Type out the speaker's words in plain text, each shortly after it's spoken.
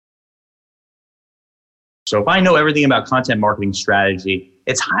So if I know everything about content marketing strategy,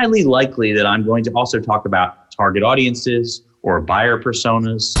 it's highly likely that I'm going to also talk about target audiences or buyer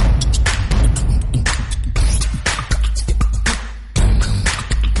personas.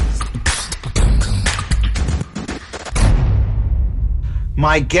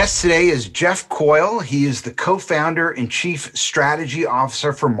 My guest today is Jeff Coyle. He is the co-founder and chief strategy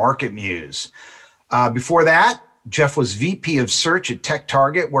officer for MarketMuse. Before that, Jeff was VP of search at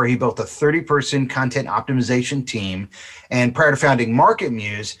TechTarget, where he built a 30-person content optimization team. And prior to founding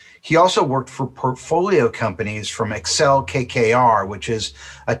MarketMuse, he also worked for portfolio companies from Excel KKR, which is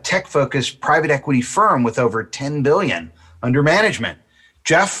a tech-focused private equity firm with over $10 billion under management.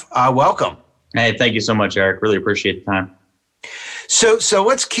 Jeff, welcome. Hey, thank you so much, Eric. Really appreciate the time. So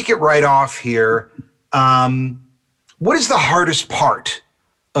let's kick it right off here. What is the hardest part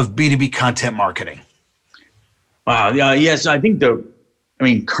of B2B content marketing? Wow. Yes, I think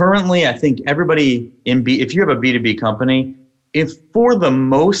currently, I think everybody if you have a B2B company, if for the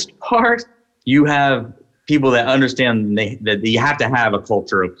most part, you have people that understand that you have to have a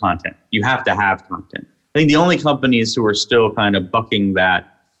culture of content. You have to have content. I think the only companies who are still kind of bucking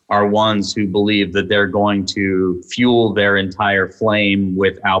that are ones who believe that they're going to fuel their entire flame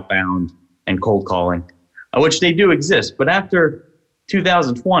with outbound and cold calling, which they do exist. But after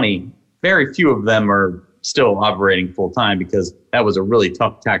 2020, very few of them are still operating full time because that was a really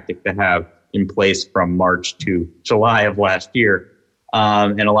tough tactic to have in place from March to July of last year.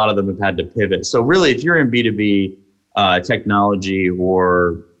 And a lot of them have had to pivot. So really, if you're in B2B technology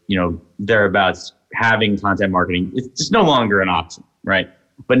or, thereabouts, having content marketing, it's just no longer an option, right?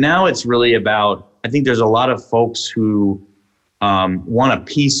 But now it's really about, I think there's a lot of folks who want a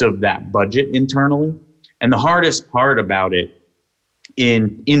piece of that budget internally. And the hardest part about it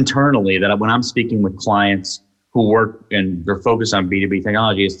internally, that when I'm speaking with clients who work and they're focused on B2B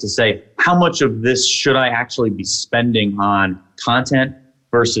technology, is to say, how much of this should I actually be spending on content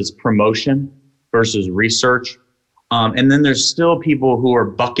versus promotion versus research? And then there's still people who are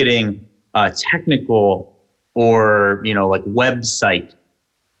bucketing technical or, like website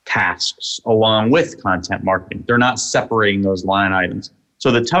tasks along with content marketing. They're not separating those line items.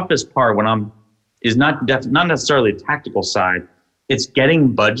 So the toughest part is not necessarily the tactical side. It's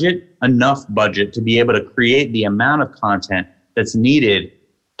getting enough budget to be able to create the amount of content that's needed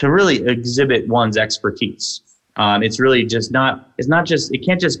to really exhibit one's expertise. It's really it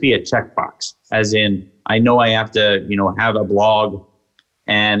can't just be a checkbox, as in, I know I have to, have a blog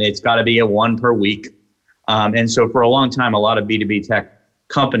and it's got to be a one per week. And so for a long time, a lot of B2B tech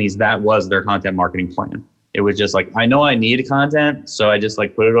companies, that was their content marketing plan. It was just like, I know I need content, so I just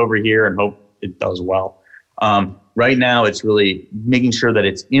put it over here and hope it does well. Right now, it's really making sure that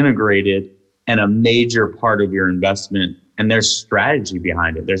it's integrated and a major part of your investment, and there's strategy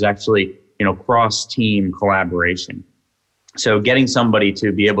behind it. There's actually, cross-team collaboration. So getting somebody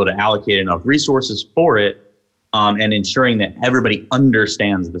to be able to allocate enough resources for it, and ensuring that everybody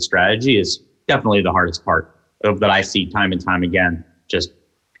understands the strategy is definitely the hardest part that I see time and time again, just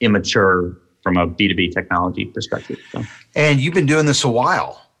immature from a B2B technology perspective. So. And you've been doing this a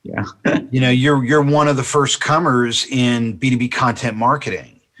while. Yeah. You're one of the first comers in B2B content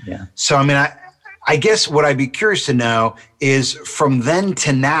marketing. Yeah. So, I guess what I'd be curious to know is, from then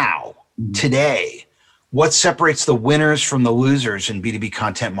to now, today, what separates the winners from the losers in B2B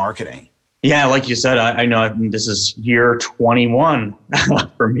content marketing? Yeah, like you said, I know this is year 21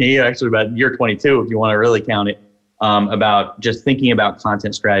 for me, actually about year 22, if you want to really count it. About just thinking about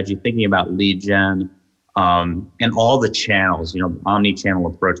content strategy, thinking about lead gen, and all the channels, omni-channel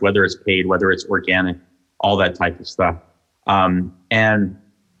approach, whether it's paid, whether it's organic, all that type of stuff. And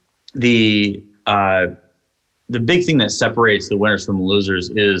the big thing that separates the winners from the losers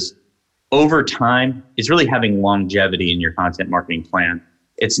is, over time, it's really having longevity in your content marketing plan.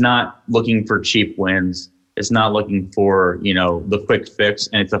 It's not looking for cheap wins. It's not looking for, the quick fix,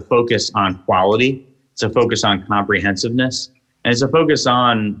 and it's a focus on quality. It's a focus on comprehensiveness, and it's a focus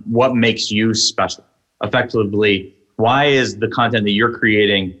on what makes you special. Effectively, why is the content that you're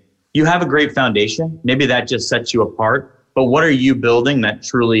creating, you have a great foundation, maybe that just sets you apart, but what are you building that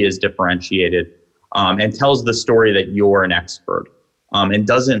truly is differentiated, and tells the story that you're an expert,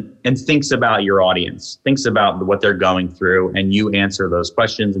 and thinks about your audience, thinks about what they're going through, and you answer those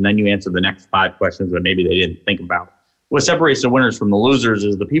questions, and then you answer the next 5 questions that maybe they didn't think about. What separates the winners from the losers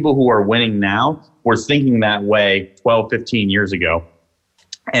is the people who are winning now were thinking that way 12, 15 years ago.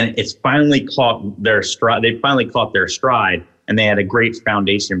 And it's finally caught their stride. They finally caught their stride, and they had a great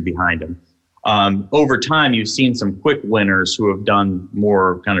foundation behind them. Over time, you've seen some quick winners who have done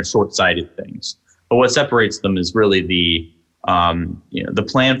more kind of short-sighted things. But what separates them is really the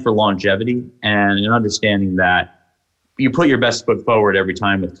plan for longevity and an understanding that you put your best foot forward every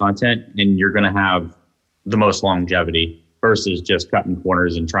time with content and you're going to have the most longevity versus just cutting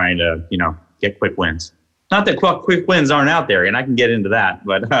corners and trying to, get quick wins. Not that quick wins aren't out there, and I can get into that,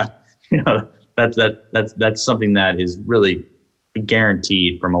 but that's something that is really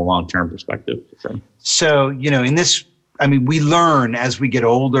guaranteed from a long-term perspective. So, in this, we learn as we get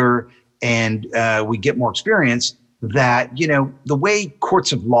older and we get more experience that, the way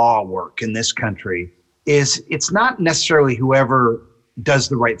courts of law work in this country is it's not necessarily whoever does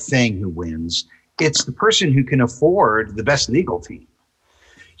the right thing who wins. It's the person who can afford the best legal team.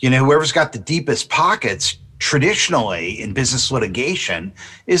 Whoever's got the deepest pockets traditionally in business litigation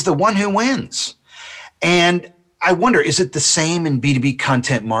is the one who wins. And I wonder, is it the same in B2B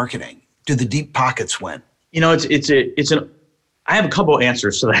content marketing? Do the deep pockets win? I have a couple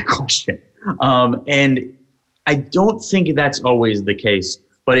answers to that question. And I don't think that's always the case,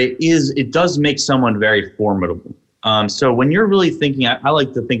 but it does make someone very formidable. So when you're really thinking, I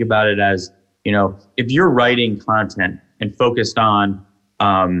like to think about it as, if you're writing content and focused on,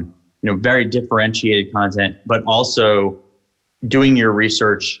 very differentiated content, but also doing your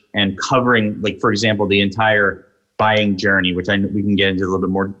research and covering, like, for example, the entire buying journey, which we can get into a little bit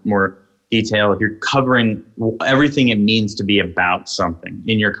more detail. If you're covering everything it means to be about something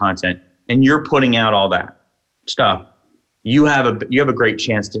in your content and you're putting out all that stuff, you have a great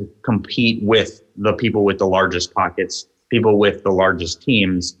chance to compete with the people with the largest pockets, people with the largest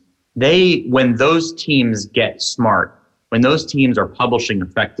teams. When those teams get smart, when those teams are publishing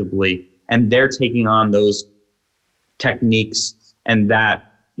effectively and they're taking on those techniques and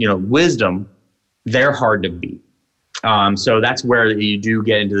that, wisdom, they're hard to beat. So that's where you do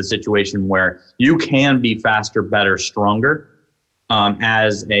get into the situation where you can be faster, better, stronger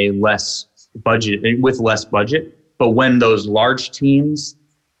as a less budget. But when those large teams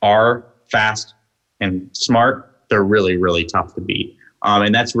are fast and smart, they're really, really tough to beat.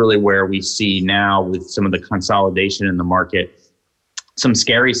 And that's really where we see now with some of the consolidation in the market, some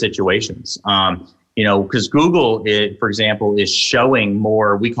scary situations. Because Google, for example, is showing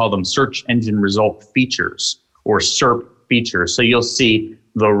more, we call them search engine result features or SERP features. So you'll see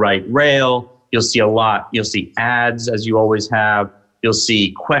the right rail, you'll see ads as you always have, you'll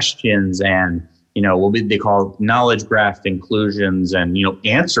see questions and, what they call knowledge graph inclusions and,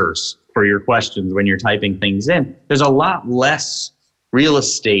 answers for your questions when you're typing things in. There's a lot less real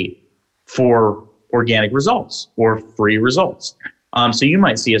estate for organic results or free results. So you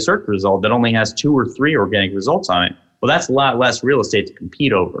might see a search result that only has 2 or 3 organic results on it. Well, that's a lot less real estate to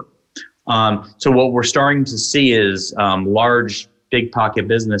compete over. So what we're starting to see is large, big pocket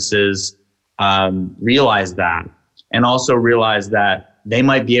businesses realize that, and also realize that they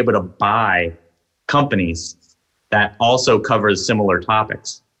might be able to buy companies that also cover similar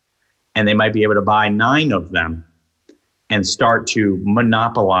topics. And they might be able to buy 9 of them and start to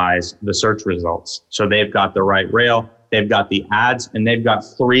monopolize the search results. So they've got the right rail, they've got the ads, and they've got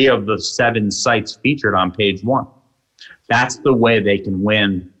 3 of the 7 sites featured on page 1. That's the way they can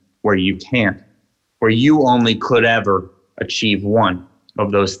win where you can't, where you only could ever achieve 1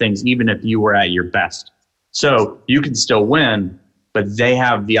 of those things, even if you were at your best. So you can still win, but they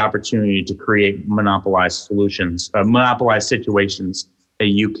have the opportunity to create monopolized solutions, monopolized situations that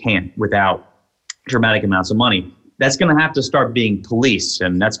you can't without dramatic amounts of money. That's going to have to start being policed.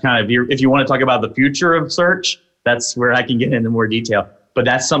 And that's kind of, if you want to talk about the future of search, that's where I can get into more detail. But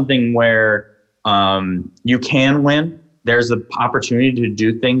that's something where you can win. There's the opportunity to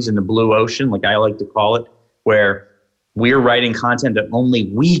do things in the blue ocean, like I like to call it, where we're writing content that only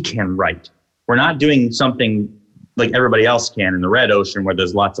we can write. We're not doing something like everybody else can in the red ocean where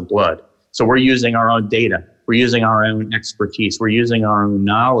there's lots of blood. So we're using our own data. We're using our own expertise. We're using our own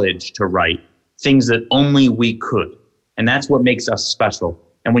knowledge to write things that only we could. And that's what makes us special.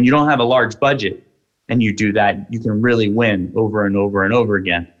 And when you don't have a large budget and you do that, you can really win over and over and over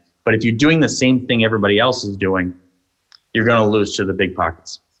again. But if you're doing the same thing everybody else is doing, you're going to lose to the big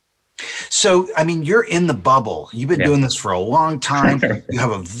pockets. So, you're in the bubble. You've been doing this for a long time. You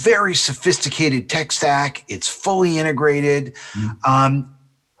have a very sophisticated tech stack. It's fully integrated. And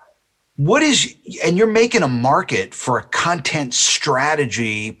you're making a market for a content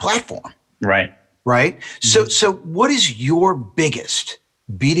strategy platform. Right. Right. Mm-hmm. So what is your biggest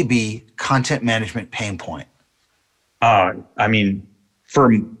B2B content management pain point?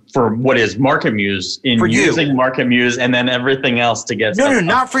 For what is MarketMuse using MarketMuse and then everything else to get No,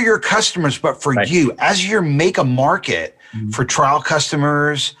 not for your customers, but for you. As you make a market for trial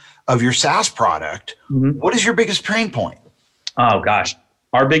customers of your SaaS product, what is your biggest pain point? Oh, gosh.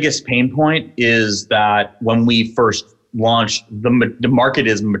 Our biggest pain point is that when we first launched, the market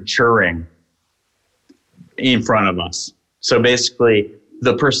is maturing in front of us. So basically,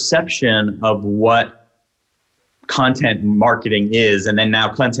 the perception of what content marketing is, and then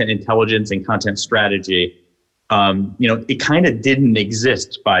now content intelligence and content strategy, it kind of didn't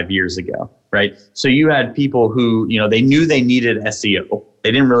exist 5 years ago, right? So you had people who, they knew they needed SEO.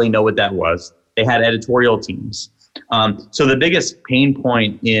 They didn't really know what that was. They had editorial teams. So the biggest pain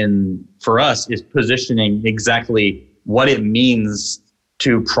point for us is positioning exactly what it means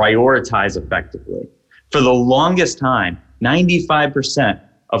to prioritize effectively. For the longest time, 95%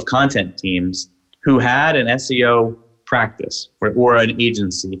 of content teams who had an SEO practice or an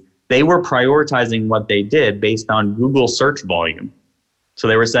agency, they were prioritizing what they did based on Google search volume. So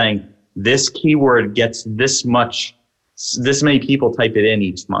they were saying, this keyword gets this many people type it in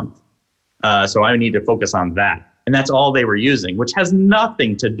each month. So I need to focus on that. And that's all they were using, which has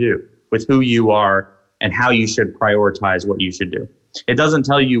nothing to do with who you are and how you should prioritize what you should do. It doesn't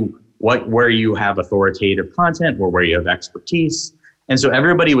tell you where you have authoritative content or where you have expertise. And so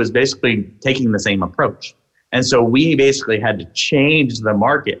everybody was basically taking the same approach. And so we basically had to change the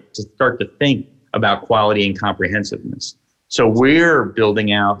market to start to think about quality and comprehensiveness. So we're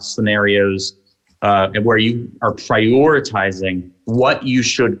building out scenarios where you are prioritizing what you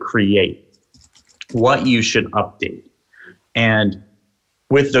should create, what you should update, and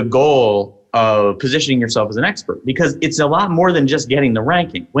with the goal of positioning yourself as an expert, because it's a lot more than just getting the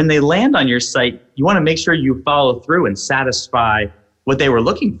ranking. When they land on your site, you want to make sure you follow through and satisfy what they were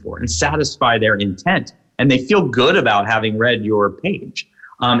looking for and satisfy their intent. And they feel good about having read your page.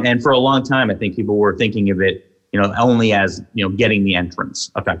 And for a long time, I think people were thinking of it, only as, getting the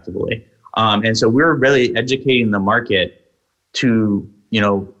entrance effectively. And so we're really educating the market to,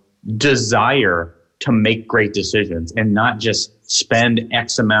 desire to make great decisions and not just spend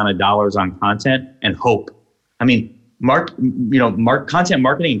X amount of dollars on content and hope. I mean, content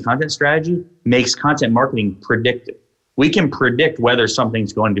marketing and content strategy makes content marketing predictive. We can predict whether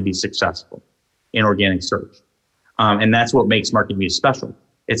something's going to be successful in organic search. And that's what makes Market Muse special.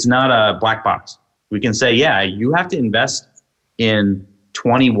 It's not a black box. We can say, yeah, you have to invest in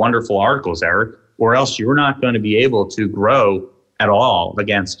 20 wonderful articles, Eric, or else you're not going to be able to grow at all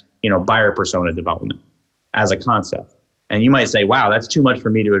against, buyer persona development as a concept. And you might say, wow, that's too much for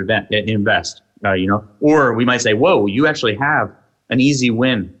me to invest, or we might say, whoa, you actually have an easy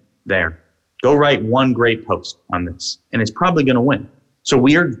win there. Go write one great post on this, and it's probably going to win. So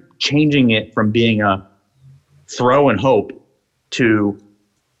we are changing it from being a throw and hope to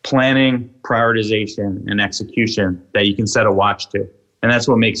planning, prioritization, and execution that you can set a watch to. And that's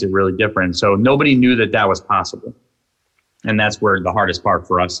what makes it really different. So nobody knew that was possible. And that's where the hardest part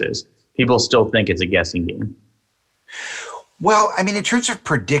for us is. People still think it's a guessing game. Well, I mean, in terms of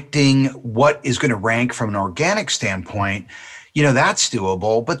predicting what is going to rank from an organic standpoint, that's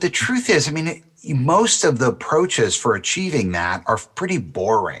doable. But the truth is, I mean, most of the approaches for achieving that are pretty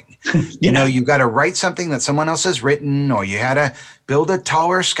boring. Yeah. You've got to write something that someone else has written, or you had to build a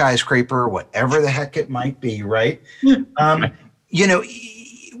taller skyscraper, whatever the heck it might be, right? You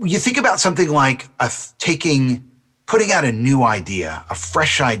think about something like putting out a new idea, a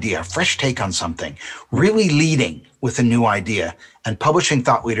fresh take on something, really leading with a new idea and publishing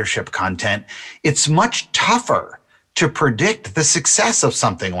thought leadership content. It's much tougher to predict the success of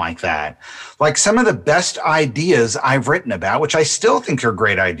something like that. Like some of the best ideas I've written about, which I still think are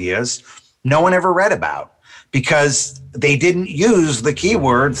great ideas, no one ever read about because they didn't use the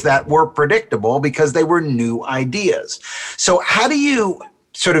keywords that were predictable because they were new ideas. So how do you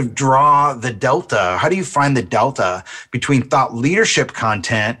sort of draw the delta? How do you find the delta between thought leadership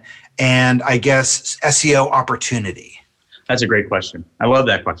content and, I guess, SEO opportunity? That's a great question. I love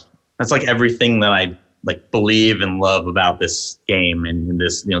that question. That's like everything that I believe and love about this game and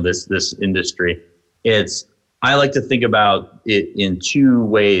this industry. I like to think about it in two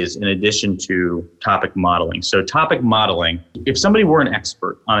ways in addition to topic modeling. So topic modeling, if somebody were an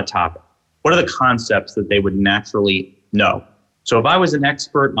expert on a topic, what are the concepts that they would naturally know? So if I was an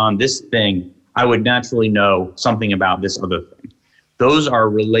expert on this thing, I would naturally know something about this other thing. Those are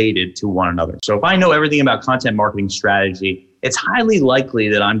related to one another. So if I know everything about content marketing strategy, it's highly likely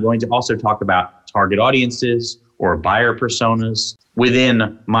that I'm going to also talk about target audiences or buyer personas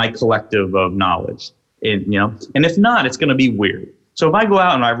within my collective of knowledge. And if not, it's going to be weird. So if I go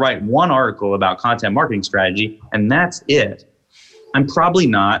out and I write one article about content marketing strategy and that's it, I'm probably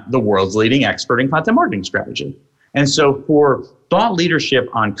not the world's leading expert in content marketing strategy. And so for thought leadership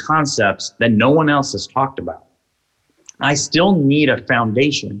on concepts that no one else has talked about, I still need a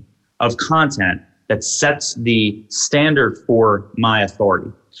foundation of content that sets the standard for my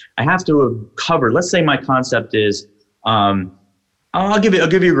authority. I have to have covered, let's say my concept is I'll give you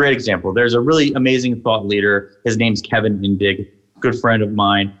a great example. There's a really amazing thought leader. His name's Kevin Indig, good friend of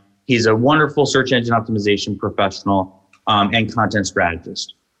mine. He's a wonderful search engine optimization professional and content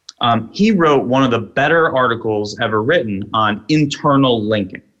strategist. He wrote one of the better articles ever written on internal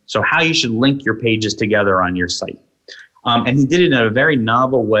linking. So how you should link your pages together on your site. And he did it in a very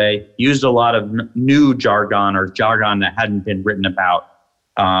novel way, used a lot of new jargon or jargon that hadn't been written about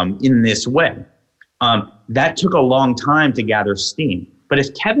in this way. That took a long time to gather steam. But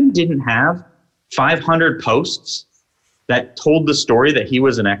if Kevin didn't have 500 posts that told the story that he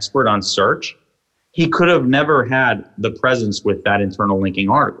was an expert on search, he could have never had the presence with that internal linking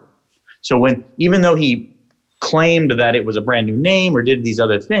article. So even though he claimed that it was a brand new name or did these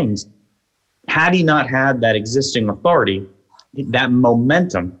other things, had he not had that existing authority, that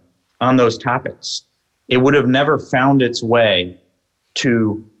momentum on those topics, it would have never found its way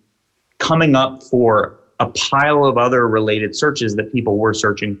to coming up for a pile of other related searches that people were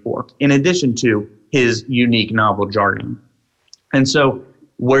searching for, in addition to his unique novel jargon. And so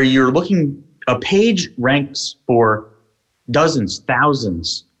where you're looking, a page ranks for dozens,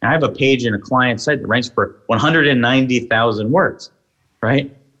 thousands. I have a page in a client site that ranks for 190,000 words,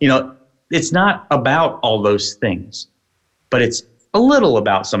 right? It's not about all those things, but it's a little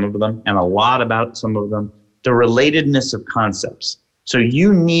about some of them and a lot about some of them, the relatedness of concepts. So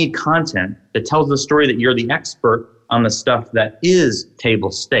you need content that tells the story that you're the expert on the stuff that is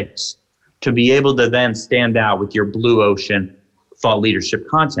table stakes to be able to then stand out with your blue ocean thought leadership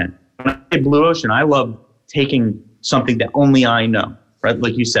content. When I say blue ocean, I love taking something that only I know, right?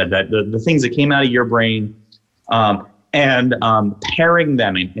 Like you said, that the things that came out of your brain and pairing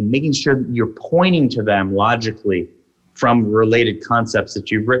them and making sure that you're pointing to them logically from related concepts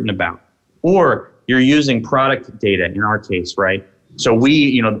that you've written about. Or you're using product data in our case, right? So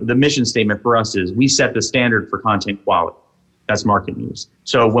the mission statement for us is we set the standard for content quality. That's Market Muse.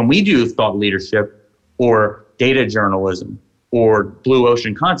 So when we do thought leadership or data journalism or blue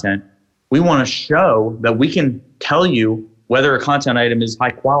ocean content, we want to show that we can tell you whether a content item is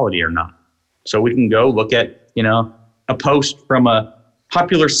high quality or not. So we can go look at, a post from a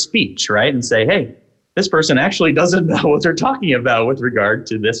popular speech, right? And say, hey, this person actually doesn't know what they're talking about with regard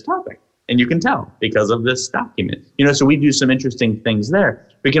to this topic. And you can tell because of this document. So we do some interesting things there.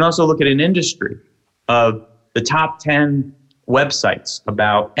 We can also look at an industry of the top 10 websites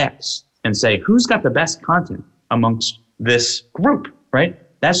about X and say, who's got the best content amongst this group, right?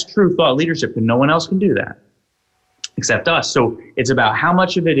 That's true thought leadership, and no one else can do that except us. So it's about how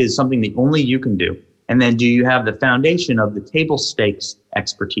much of it is something that only you can do. And then do you have the foundation of the table stakes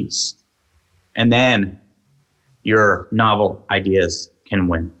expertise? And then your novel ideas can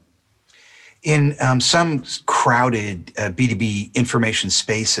win. In some crowded B2B information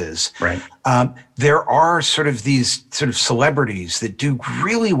spaces, right. There are these celebrities that do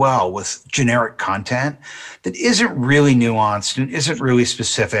really well with generic content that isn't really nuanced and isn't really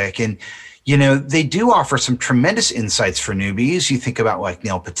specific. And, they do offer some tremendous insights for newbies. You think about like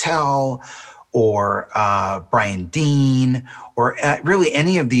Neil Patel or Brian Dean, or really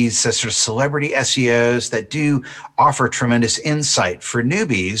any of these sort of celebrity SEOs that do offer tremendous insight for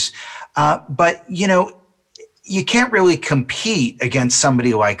newbies. But, you can't really compete against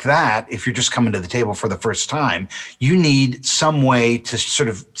somebody like that if you're just coming to the table for the first time. You need some way to sort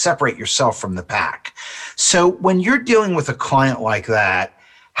of separate yourself from the pack. So when you're dealing with a client like that,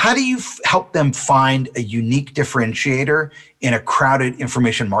 how do you help them find a unique differentiator in a crowded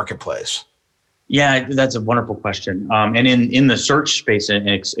information marketplace? Yeah, that's a wonderful question. And in the search space,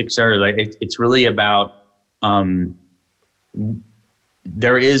 it's really about,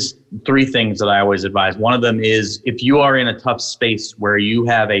 there is three things that I always advise. One of them is if you are in a tough space where you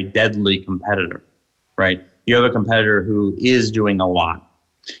have a deadly competitor, right? You have a competitor who is doing a lot.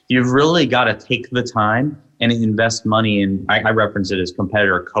 You've really got to take the time and invest money in, I reference it as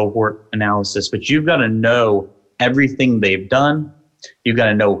competitor cohort analysis, but you've got to know everything they've done. You've got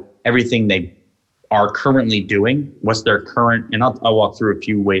to know everything they are currently doing, what's their current, and I'll walk through a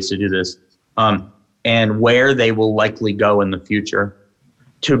few ways to do this, and where they will likely go in the future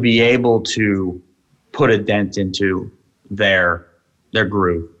to be able to put a dent into their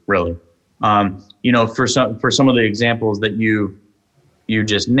groove, really. For some of the examples that you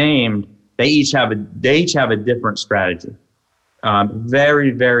just named, they each have a different strategy,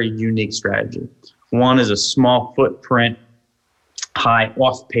 very, very unique strategy. One is a small footprint, high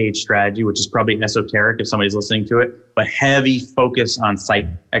off-page strategy, which is probably esoteric if somebody's listening to it, but heavy focus on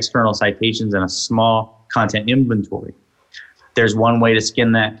external citations and a small content inventory. There's one way to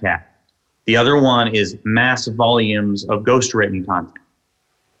skin that cat. The other one is mass volumes of ghostwritten content.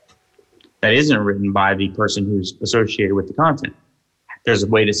 that isn't written by the person who's associated with the content. There's a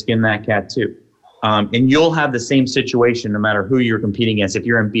way to skin that cat too. And you'll have the same situation no matter who you're competing against. If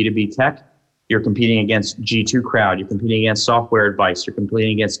you're in B2B tech, you're competing against G2 Crowd, you're competing against Software Advice, you're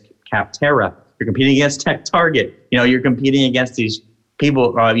competing against Capterra, you're competing against TechTarget. You're competing against these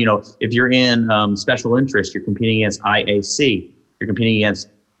people. If you're in special interest, you're competing against IAC, you're competing against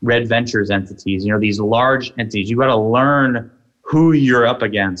Red Ventures entities. These large entities. You got to learn who you're up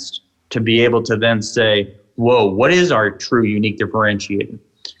against to be able to then say, whoa, what is our true unique differentiator?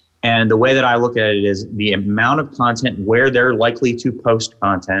 And the way that I look at it is the amount of content, where they're likely to post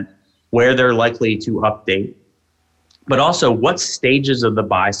content, where they're likely to update, but also what stages of the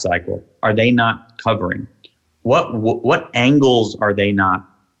buy cycle are they not covering? What angles are they not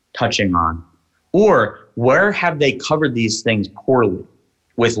touching on? Or where have they covered these things poorly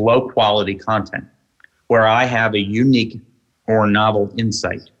with low quality content, where I have a unique or novel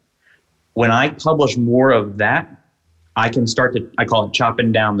insight? When I publish more of that, I can start to, I call it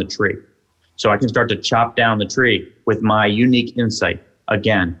chopping down the tree. So I can start to chop down the tree with my unique insight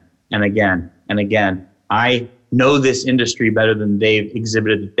again and again and again. I know this industry better than they've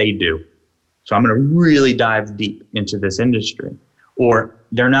exhibited that they do. So I'm going to really dive deep into this industry. Or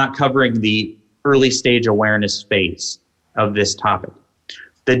they're not covering the early stage awareness phase of this topic.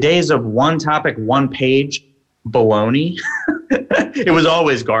 The days of one topic, one page, baloney. It was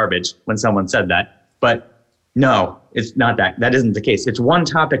always garbage when someone said that, but no, it's not that. That isn't the case. It's one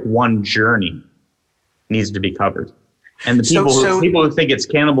topic, one journey needs to be covered. And the people who think it's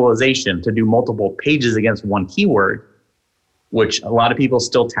cannibalization to do multiple pages against one keyword, which a lot of people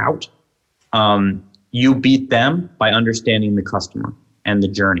still tout, you beat them by understanding the customer and the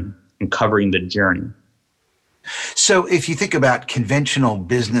journey and covering the journey. So if you think about conventional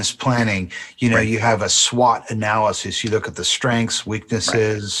business planning, Right. you have a SWOT analysis. You look at the strengths,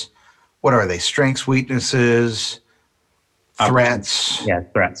 weaknesses. Right. What are they? Strengths, weaknesses, threats. Yeah,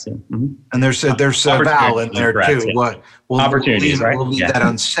 threats. Yeah. Mm-hmm. And there's a vowel in there threats, too. yeah. Opportunities, right? We'll leave that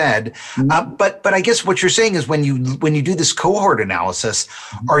unsaid. Mm-hmm. But I guess what you're saying is when you do this cohort analysis,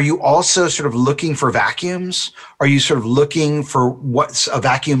 are you also sort of looking for vacuums? Are you sort of looking for what's a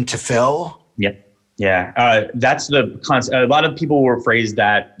vacuum to fill? Yep. Yeah, that's the concept. A lot of people will phrase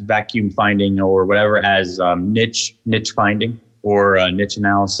that vacuum finding or whatever as niche finding or niche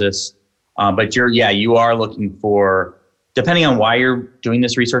analysis. But you are looking for, depending on why you're doing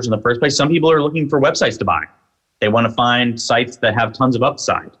this research in the first place. Some people are looking for websites to buy. They want to find sites that have tons of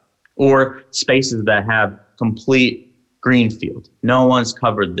upside or spaces that have complete greenfield. No one's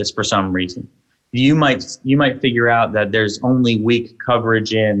covered this for some reason. You might figure out that there's only weak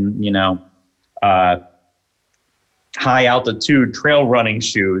coverage in, high altitude trail running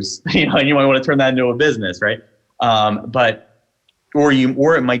shoes, and you might want to turn that into a business, right? Or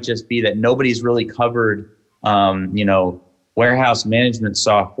it might just be that nobody's really covered, warehouse management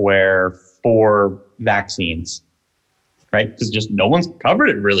software for vaccines, right? Because just no one's covered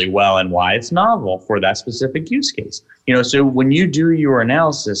it really well and why it's novel for that specific use case. So when you do your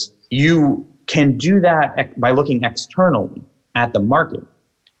analysis, you can do that by looking externally at the market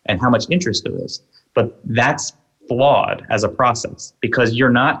and how much interest there is. But that's flawed as a process because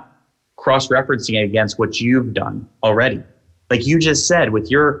you're not cross-referencing against what you've done already. Like you just said, with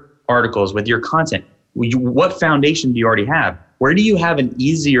your articles, with your content, what foundation do you already have? Where do you have an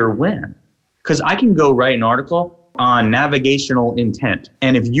easier win? Because I can go write an article on navigational intent.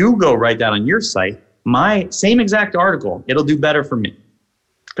 And if you go write that on your site, my same exact article, it'll do better for me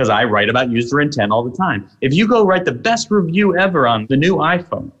because I write about user intent all the time. If you go write the best review ever on the new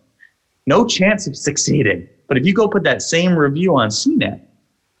iPhone, no chance of succeeding. But if you go put that same review on CNET,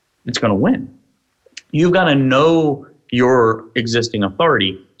 it's going to win. You've got to know your existing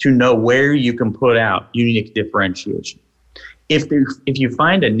authority to know where you can put out unique differentiation. If you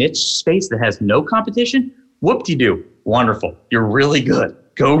find a niche space that has no competition, whoop-de-doo, wonderful. You're really good.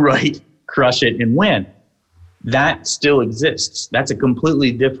 Go right, crush it, and win. That still exists. That's a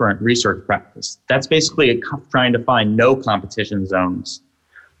completely different research practice. That's basically trying to find no competition zones.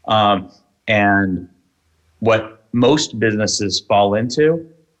 And what most businesses fall into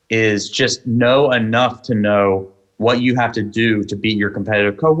is just know enough to know what you have to do to beat your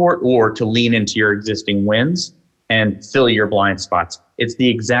competitive cohort or to lean into your existing wins and fill your blind spots. It's the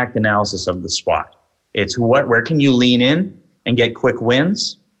exact analysis of the SWOT. It's where can you lean in and get quick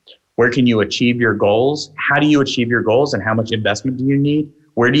wins? Where can you achieve your goals? How do you achieve your goals and how much investment do you need?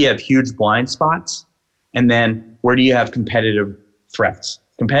 Where do you have huge blind spots? And then where do you have competitive threats?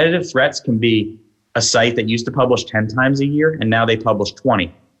 Competitive threats can be a site that used to publish 10 times a year and now they publish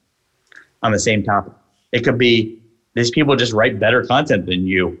 20 on the same topic. It could be these people just write better content than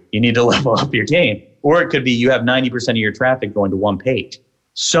you. You need to level up your game. Or it could be you have 90% of your traffic going to one page.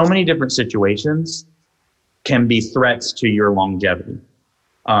 So many different situations can be threats to your longevity.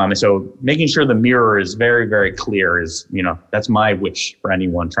 And so making sure the mirror is very, very clear is, that's my wish for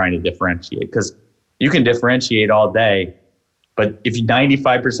anyone trying to differentiate, because you can differentiate all day, but if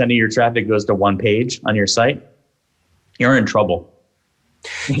 95% of your traffic goes to one page on your site, you're in trouble.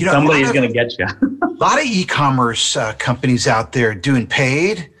 Somebody's going to get you. A lot of e-commerce companies out there doing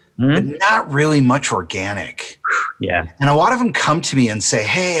paid, but not really much organic. Yeah. And a lot of them come to me and say,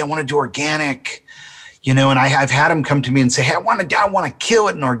 hey, I want to do organic. And I've had them come to me and say, hey, I want to kill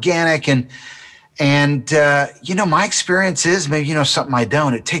it in organic. And my experience is maybe, something I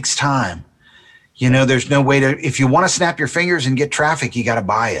don't. It takes time. There's no way to, if you want to snap your fingers and get traffic, you got to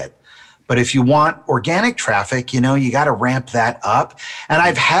buy it. But if you want organic traffic, you got to ramp that up. And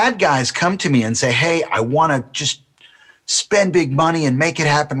I've had guys come to me and say, hey, I want to just spend big money and make it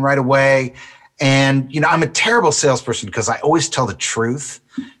happen right away. And, I'm a terrible salesperson because I always tell the truth,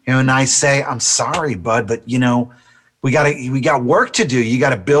 and I say, I'm sorry, bud, but, we got work to do. You got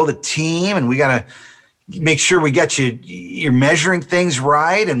to build a team, and we got to make sure we got you're measuring things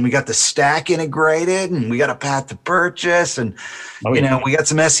right, and we got the stack integrated, and we got a path to purchase, and we got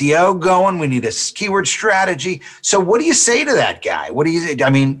some SEO going. We need a keyword strategy. So what do you say to that guy? What do you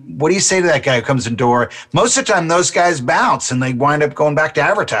say to that guy who comes in the door? Most of the time those guys bounce and they wind up going back to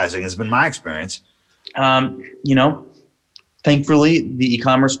advertising, has been my experience. Thankfully the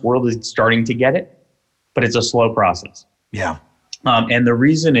e-commerce world is starting to get it, but it's a slow process. Yeah. And the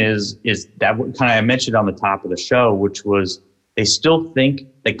reason is that what kind of I mentioned on the top of the show, which was they still think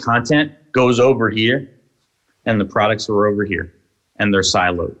that content goes over here and the products are over here and they're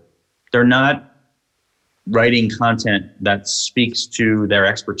siloed. They're not writing content that speaks to their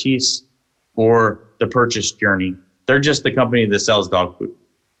expertise or the purchase journey. They're just the company that sells dog food.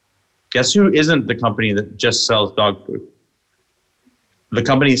 Guess who isn't the company that just sells dog food? The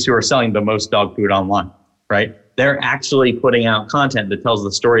companies who are selling the most dog food online, right? They're actually putting out content that tells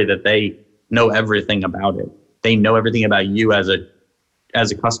the story that they know everything about it. They know everything about you as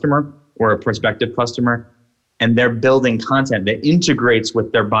a customer or a prospective customer, and they're building content that integrates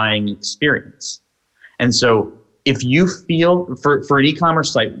with their buying experience. And so if you feel, for an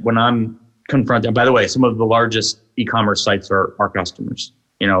e-commerce site, when I'm confronted, by the way, some of the largest e-commerce sites are our customers.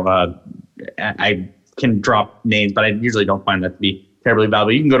 I can drop names, but I usually don't find that to be terribly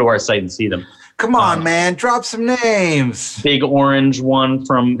valuable. You can go to our site and see them. Come on, man, drop some names. Big Orange one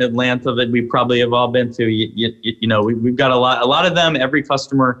from Atlanta that we probably have all been to. We've got a lot of them. Every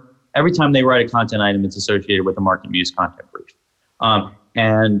customer, every time they write a content item, it's associated with a Market Muse content brief.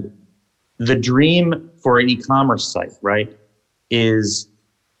 And the dream for an e-commerce site, right, is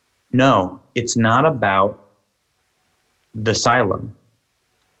no, it's not about the silo.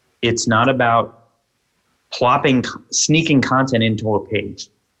 It's not about sneaking content into a page.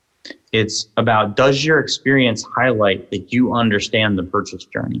 It's about, does your experience highlight that you understand the purchase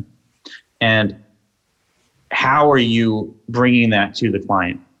journey? And how are you bringing that to the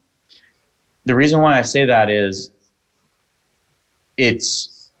client? The reason why I say that is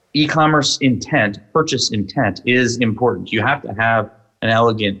it's e-commerce intent, purchase intent is important. You have to have an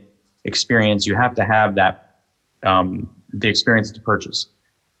elegant experience. You have to have that, the experience to purchase.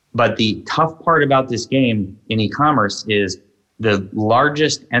 But the tough part about this game in e-commerce is the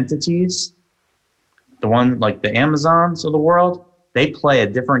largest entities, the one like the Amazons of the world, they play a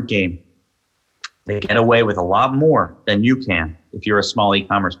different game. They get away with a lot more than you can if you're a small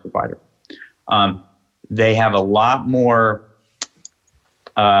e-commerce provider. They have a lot more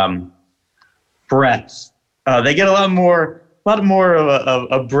breadth. They get a lot more of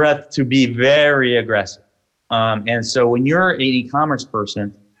a breadth to be very aggressive. And so when you're an e-commerce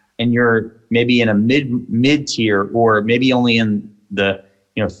person, and you're maybe in a mid tier, or maybe only in the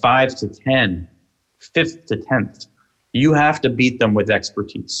 5 to 10, 5th to 10th, you have to beat them with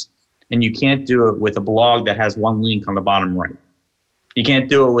expertise. And you can't do it with a blog that has one link on the bottom right. You can't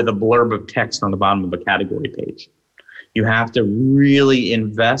do it with a blurb of text on the bottom of a category page. You have to really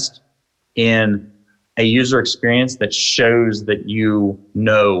invest in a user experience that shows that you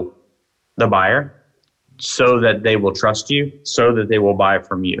know the buyer, so that they will trust you, so that they will buy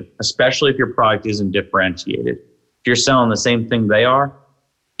from you, especially if your product isn't differentiated. If you're selling the same thing they are,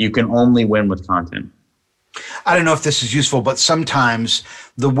 you can only win with content. I don't know if this is useful, but sometimes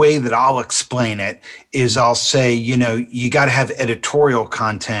the way that I'll explain it is I'll say, you got to have editorial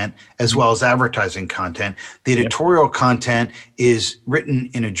content as well as advertising content. The editorial content is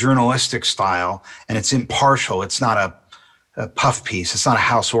written in a journalistic style, and it's impartial. It's not puff piece. It's not a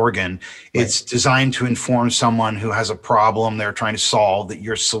house organ. It's designed to inform someone who has a problem they're trying to solve that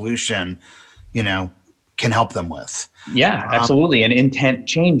your solution, can help them with. Yeah, absolutely. And intent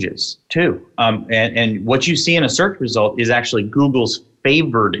changes too. And what you see in a search result is actually Google's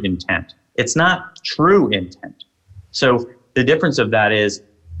favored intent. It's not true intent. So the difference of that is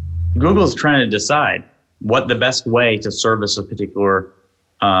Google's trying to decide what the best way to service a particular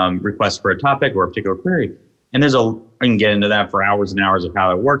request for a topic or a particular query. And I can get into that for hours and hours of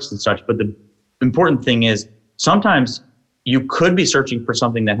how it works and such. But the important thing is sometimes you could be searching for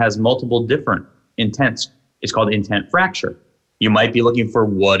something that has multiple different intents. It's called intent fracture. You might be looking for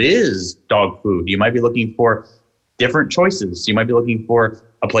what is dog food. You might be looking for different choices. You might be looking for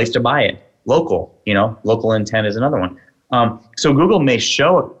a place to buy it. Local intent is another one. So Google may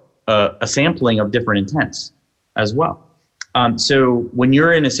show a sampling of different intents as well. So when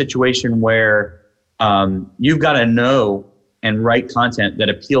you're in a situation where you've got to know and write content that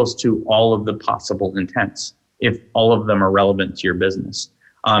appeals to all of the possible intents, if all of them are relevant to your business.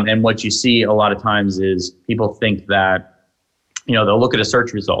 And what you see a lot of times is people think that, they'll look at a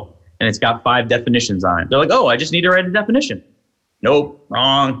search result and it's got 5 definitions on it. They're like, oh, I just need to write a definition. Nope,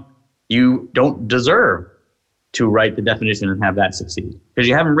 wrong. You don't deserve to write the definition and have that succeed because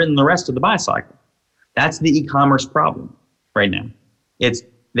you haven't written the rest of the buy cycle. That's the e-commerce problem right now.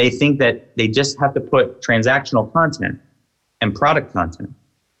 They think that they just have to put transactional content and product content,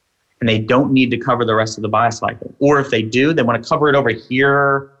 and they don't need to cover the rest of the buy cycle. Or if they do, they want to cover it over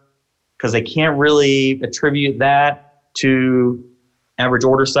here because they can't really attribute that to average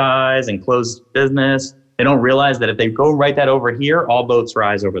order size and closed business. They don't realize that if they go write that over here, all boats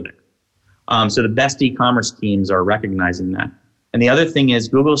rise over there. So the best e-commerce teams are recognizing that. And the other thing is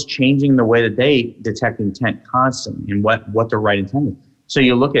Google's changing the way that they detect intent constantly and what the right intent is. So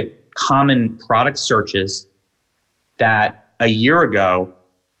you look at common product searches that a year ago,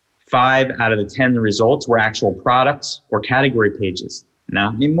 5 out of the 10 results were actual products or category pages.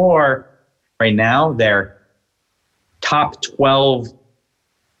 Not anymore. Right now, they're top 12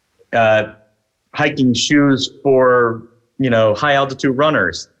 hiking shoes for, high altitude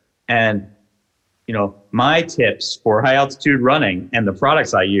runners. And, my tips for high altitude running and the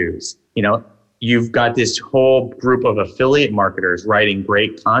products I use, you've got this whole group of affiliate marketers writing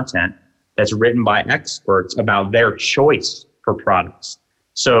great content that's written by experts about their choice for products.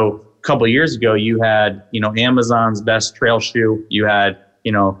 So a couple of years ago, you had, Amazon's best trail shoe. You had,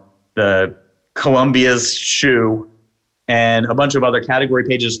 the Columbia's shoe and a bunch of other category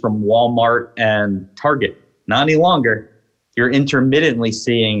pages from Walmart and Target. Not any longer. You're intermittently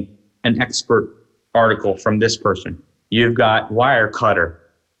seeing an expert article from this person. You've got Wirecutter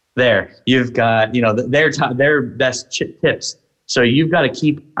there. You've got, their best tips. So you've got to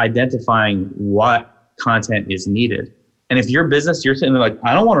keep identifying what content is needed. And if your business, you're sitting there like,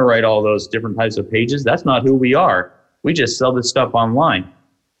 I don't want to write all those different types of pages. That's not who we are. We just sell this stuff online.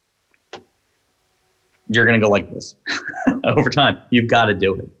 You're going to go like this over time. You've got to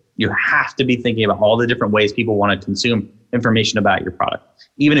do it. You have to be thinking about all the different ways people want to consume information about your product.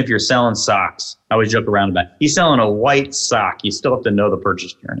 Even if you're selling socks, I always joke around about it. You're selling a white sock, you still have to know the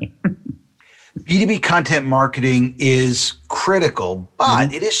purchase journey. B2B content marketing is critical,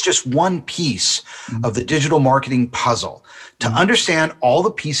 but it is just one piece of the digital marketing puzzle. To understand all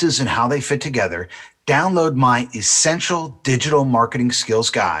the pieces and how they fit together, download my Essential Digital Marketing Skills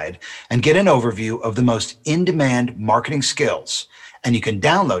Guide and get an overview of the most in-demand marketing skills. And you can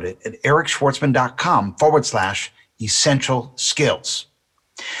download it at ericschwartzman.com/essential skills.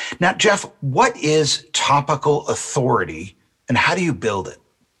 Now, Jeff, what is topical authority and how do you build it?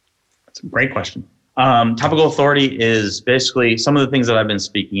 That's a great question. Topical authority is basically some of the things that I've been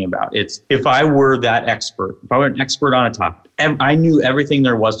speaking about. It's if I were that expert, if I were an expert on a topic, and I knew everything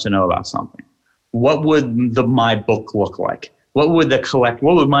there was to know about something, what would my book look like? What would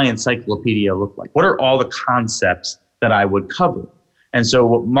my encyclopedia look like? What are all the concepts that I would cover? And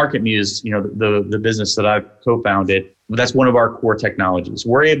so MarketMuse, the business that I've co-founded, that's one of our core technologies.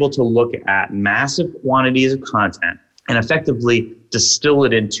 We're able to look at massive quantities of content and effectively distill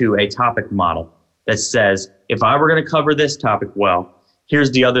it into a topic model that says, if I were going to cover this topic well,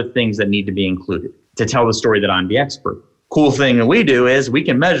 here's the other things that need to be included to tell the story that I'm the expert. Cool thing that we do is we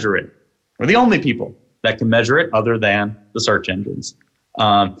can measure it. We're the only people that can measure it other than the search engines.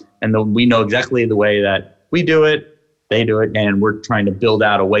 We know exactly the way that we do it, they do it, and we're trying to build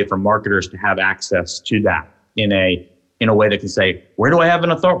out a way for marketers to have access to that in a way that can say, where do I have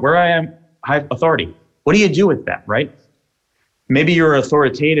authority? What do you do with that, right? Maybe you're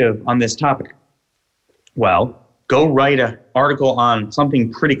authoritative on this topic. Well, go write an article on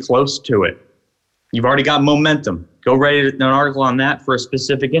something pretty close to it You've already got momentum. Go write an article on that for a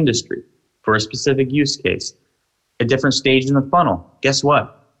specific industry, for a specific use case, a different stage in the funnel. Guess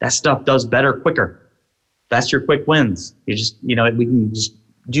what? That stuff does better quicker. That's your quick wins. We can just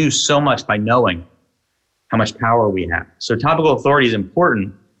do so much by knowing how much power we have. So topical authority is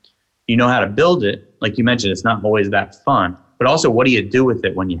important. You know how to build it. Like you mentioned, it's not always that fun, but also what do you do with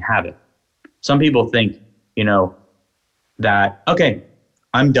it when you have it? Some people think, that, okay,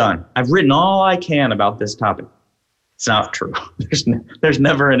 I'm done. I've written all I can about this topic. It's not true. There's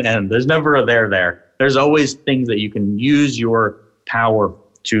never an end. There's never a there. There's always things that you can use your power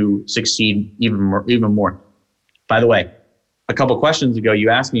to succeed even more. By the way, a couple questions ago, you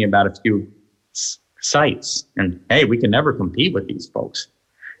asked me about a few sites, and hey, we can never compete with these folks.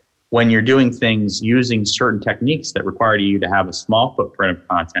 When you're doing things using certain techniques that require you to have a small footprint of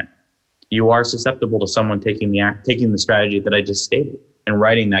content, you are susceptible to someone taking the strategy that I just stated and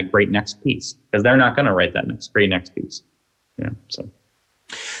writing that great next piece, because they're not going to write that great next piece.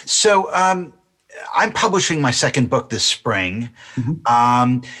 So I'm publishing my second book this spring.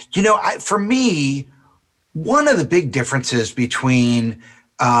 Mm-hmm. For me, one of the big differences between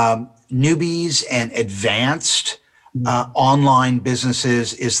newbies and advanced online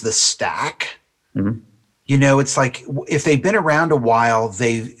businesses is the stack. Mm-hmm. It's like if they've been around a while,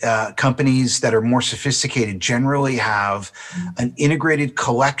 companies that are more sophisticated generally have an integrated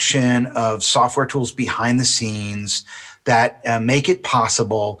collection of software tools behind the scenes that make it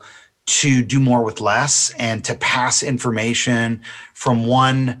possible to do more with less and to pass information from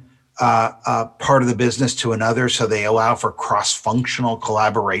one part of the business to another. So they allow for cross-functional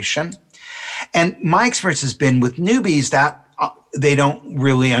collaboration. And my experience has been with newbies that they don't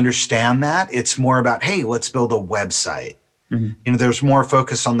really understand that. It's more about, hey, let's build a website. Mm-hmm. There's more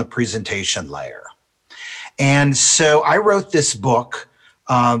focus on the presentation layer. And so I wrote this book,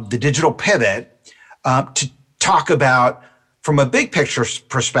 The Digital Pivot, to talk about, from a big picture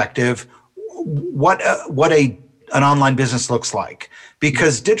perspective, what an online business looks like.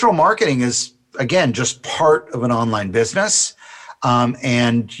 Because digital marketing is, again, just part of an online business.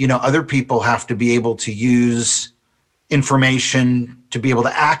 And other people have to be able to use information to be able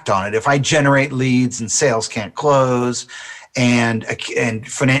to act on it. If I generate leads and sales can't close, and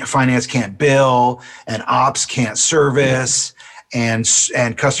finance can't bill, and ops can't service, and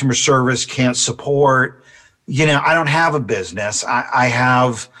customer service can't support, I don't have a business. I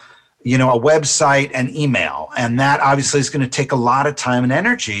have, a website and email, and that obviously is going to take a lot of time and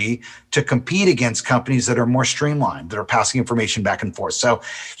energy to compete against companies that are more streamlined, that are passing information back and forth. So,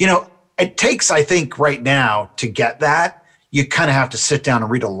 it takes, I think, right now to get that, you kind of have to sit down and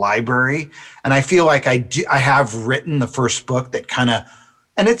read a library. And I feel like I have written the first book that kind of,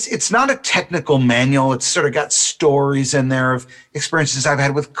 and it's not a technical manual. It's sort of got stories in there of experiences I've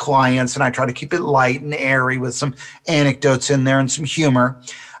had with clients, and I try to keep it light and airy with some anecdotes in there and some humor.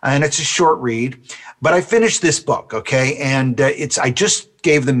 And it's a short read, but I finished this book, okay? And I just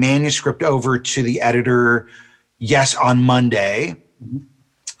gave the manuscript over to the editor, on Monday. Mm-hmm.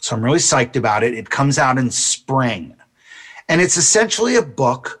 So I'm really psyched about it. It comes out in spring. And it's essentially a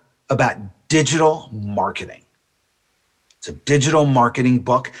book about digital marketing. It's a digital marketing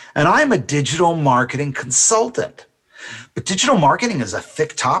book. And I'm a digital marketing consultant. But digital marketing is a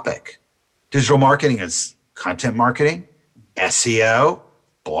thick topic. Digital marketing is content marketing, SEO,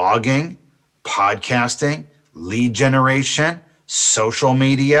 blogging, podcasting, lead generation, social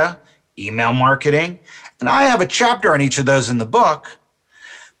media, email marketing. And I have a chapter on each of those in the book.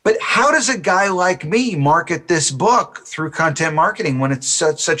 But how does a guy like me market this book through content marketing when it's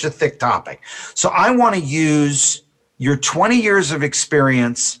such a thick topic? So I want to use your 20 years of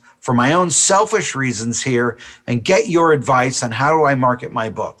experience for my own selfish reasons here and get your advice on how do I market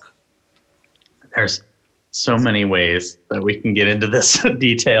my book? There's so many ways that we can get into this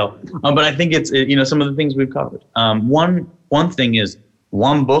detail. But I think it's, some of the things we've covered. One thing is,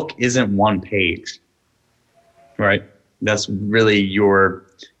 one book isn't one page, right? That's really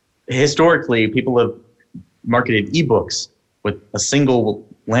historically, people have marketed ebooks with a single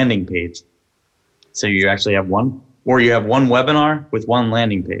landing page. So you actually have one, or you have one webinar with one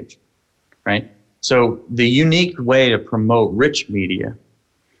landing page, right? So the unique way to promote rich media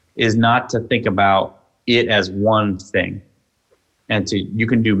is not to think about it as one thing. And you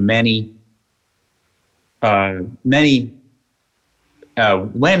can do many landing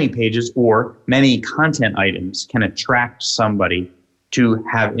pages, or many content items can attract somebody to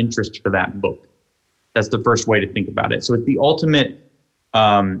have interest for that book. That's the first way to think about it. So it's the ultimate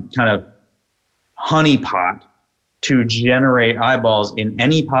kind of honeypot to generate eyeballs in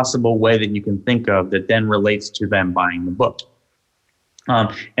any possible way that you can think of that then relates to them buying the book.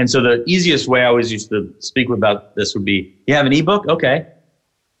 And so the easiest way I always used to speak about this would be, you have an ebook? Okay.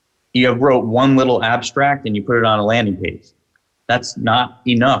 You wrote one little abstract and you put it on a landing page. That's not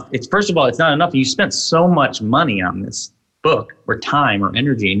enough. First of all, it's not enough. You spent so much money on this book, or time or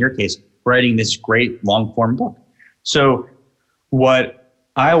energy, in your case, writing this great long form book. So what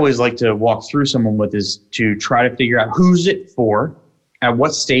I always like to walk through someone with is to try to figure out who's it for, at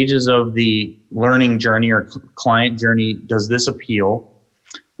what stages of the learning journey or client journey does this appeal,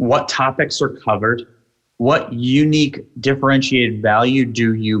 what topics are covered, what unique differentiated value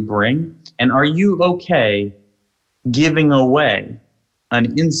do you bring, and are you okay giving away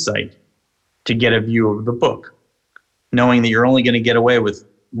an insight to get a view of the book, knowing that you're only going to get away with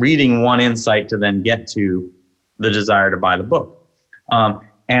reading one insight to then get to the desire to buy the book.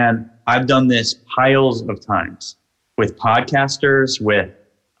 And I've done this piles of times with podcasters, with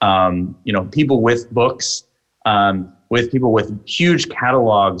people with books, with people with huge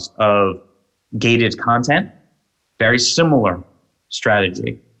catalogs of gated content. Very similar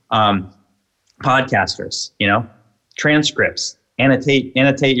strategy. Podcasters, transcripts,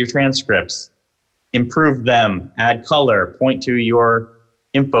 annotate your transcripts, improve them, add color, point to your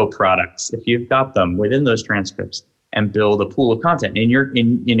info products if you've got them within those transcripts, and build a pool of content. And you're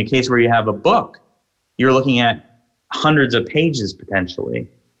in a case where you have a book, you're looking at hundreds of pages potentially.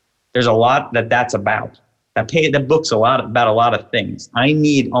 There's a lot that's about. That book's about a lot of things. I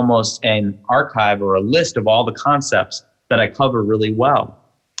need almost an archive or a list of all the concepts that I cover really well.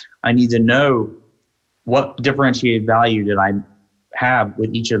 I need to know what differentiated value did I have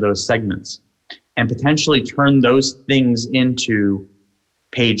with each of those segments, and potentially turn those things into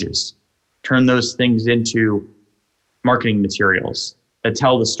pages, turn those things into marketing materials that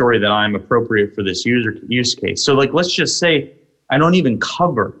tell the story that I'm appropriate for this use case. So let's just say I don't even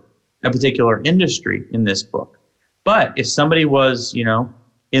cover a particular industry in this book, but if somebody was,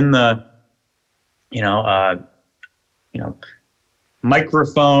 in the,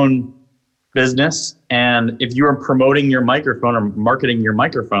 microphone business, and if you are promoting your microphone or marketing your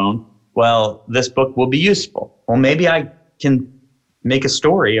microphone, well, this book will be useful. Well, maybe I can make a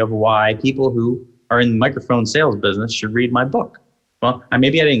story of why people who are in the microphone sales business should read my book. Well,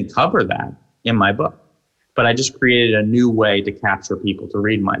 maybe I didn't cover that in my book, but I just created a new way to capture people to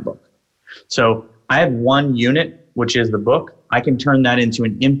read my book. So I have one unit, which is the book. I can turn that into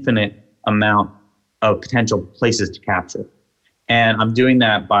an infinite amount of potential places to capture. And I'm doing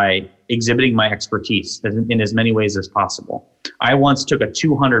that by exhibiting my expertise in as many ways as possible. I once took a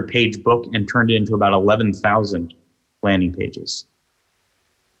 200-page book and turned it into about 11,000 landing pages.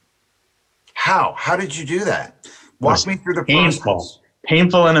 How? How did you do that? Walk me through the process.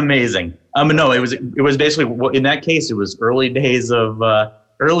 Painful and amazing. No, it was basically, in that case, it was early days of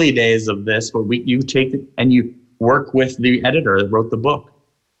this, where you take it and you work with the editor that wrote the book.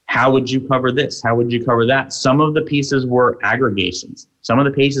 How would you cover this? How would you cover that? Some of the pieces were aggregations. Some of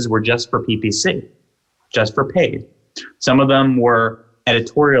the pieces were just for PPC, just for paid. Some of them were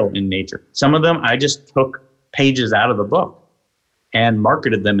editorial in nature. Some of them I just took pages out of the book and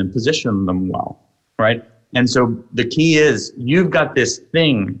marketed them and positioned them well, right? And so the key is, you've got this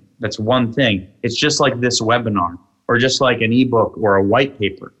thing that's one thing. It's just like this webinar, or just like an ebook or a white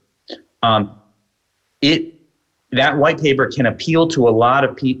paper. That white paper can appeal to a lot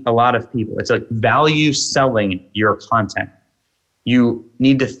of people. It's like value selling your content. You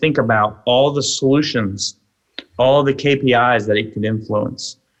need to think about all the solutions, all the KPIs that it can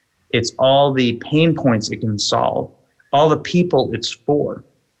influence. It's all the pain points it can solve, all the people it's for.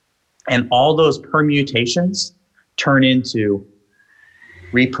 And all those permutations turn into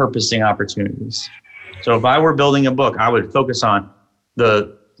repurposing opportunities. So if I were building a book, I would focus on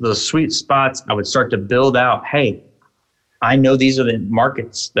the sweet spots. I would start to build out, hey, I know these are the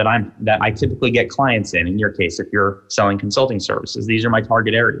markets that I typically get clients in your case, if you're selling consulting services, these are my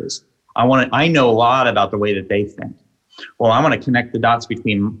target areas. I know a lot about the way that they think. Well, I want to connect the dots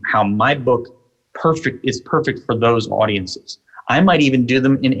between how my book is perfect for those audiences. I might even do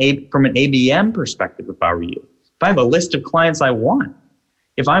them from an ABM perspective if I were you. If I have a list of clients I want,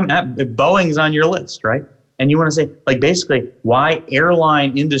 if Boeing's on your list, right? And you want to say, basically, why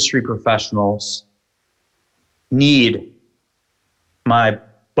airline industry professionals need my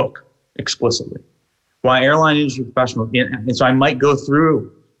book explicitly. Why airline industry professionals, and so I might go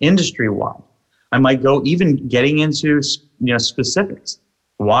through industry-wide. I might go even getting into specifics.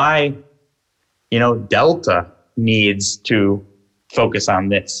 Why, Delta needs to focus on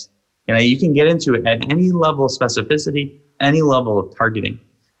this. You can get into it at any level of specificity, any level of targeting.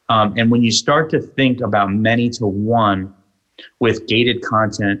 And when you start to think about many to one with gated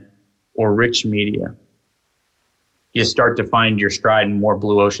content or rich media, you start to find your stride in more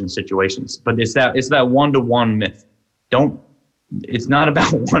blue ocean situations. But it's that one-to-one myth. It's not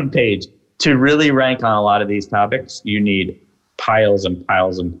about one page. To really rank on a lot of these topics, you need piles and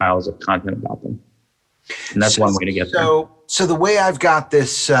piles and piles of content about them. And that's one way to get there. So the way I've got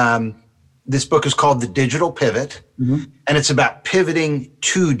this, this book is called The Digital Pivot, and it's about pivoting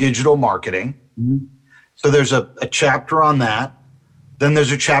to digital marketing. So there's a chapter on that. Then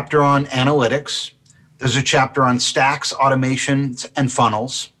there's a chapter on analytics. There's a chapter on stacks, automations, and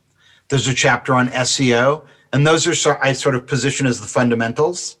funnels. There's a chapter on SEO. And those are, I sort of position as the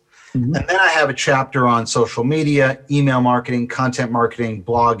fundamentals. And then I have a chapter on social media, email marketing, content marketing,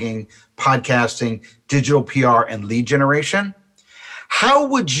 blogging, podcasting, digital PR, and lead generation. How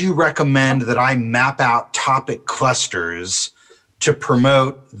would you recommend that I map out topic clusters to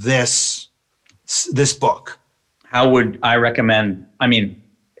promote this book? How would I recommend? I mean,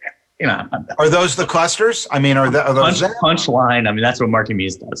 are those the clusters? I mean, are those punchline? I mean, that's what Market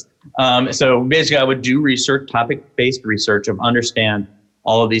Muse does. So basically, I would do research, topic-based research of understand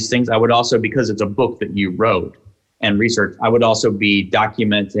all of these things. I would also, because it's a book that you wrote and research, I would also be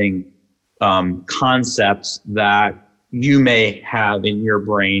documenting concepts that you may have in your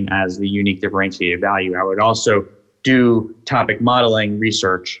brain as the unique differentiated value. I would also do topic modeling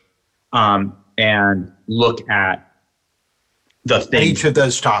research and look at the things each of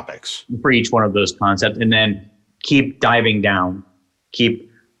those topics for each one of those concepts, and then keep diving down,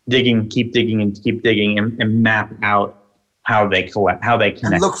 keep digging and map out how they connect.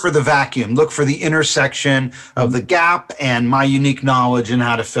 And look for the vacuum, look for the intersection of the gap and my unique knowledge and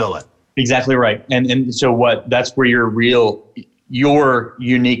how to fill it. Exactly right. And so that's where your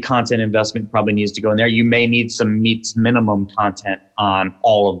unique content investment probably needs to go in there. You may need some meets minimum content on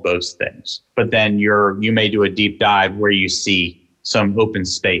all of those things, but then you may do a deep dive where you see some open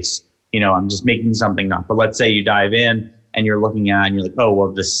space. I'm just making something up, but let's say you dive in and you're looking at and you're like, oh,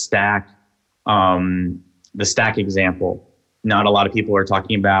 well, the stack example. Not a lot of people are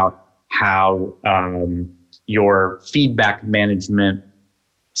talking about how your feedback management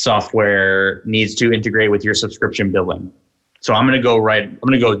software needs to integrate with your subscription billing. So I'm going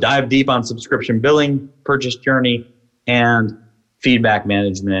to go dive deep on subscription billing, purchase journey, and feedback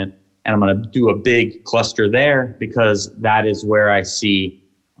management. And I'm going to do a big cluster there because that is where I see,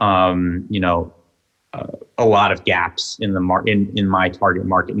 a lot of gaps in the in my target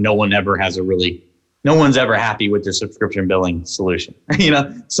market. No one's ever happy with the subscription billing solution,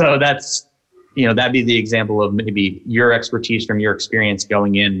 So that's, that'd be the example of maybe your expertise from your experience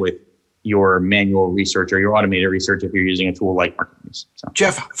going in with your manual research or your automated research if you're using a tool like Market Muse. So.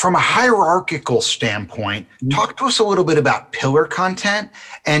 Jeff, from a hierarchical standpoint, talk to us a little bit about pillar content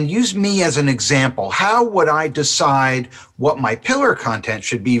and use me as an example. How would I decide what my pillar content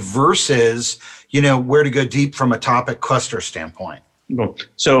should be versus, where to go deep from a topic cluster standpoint?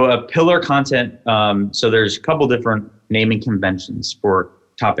 So pillar content, so there's a couple different naming conventions for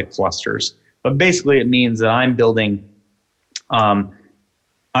topic clusters, but basically it means that I'm building,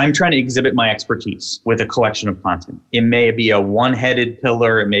 I'm trying to exhibit my expertise with a collection of content. It may be a one-headed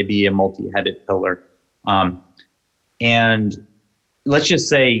pillar, it may be a multi-headed pillar. And let's just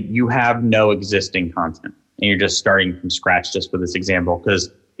say you have no existing content and you're just starting from scratch just for this example,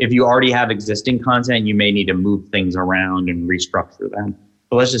 because if you already have existing content, you may need to move things around and restructure them.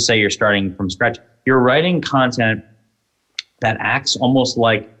 But let's just say you're starting from scratch. You're writing content that acts almost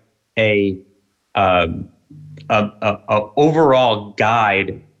like a overall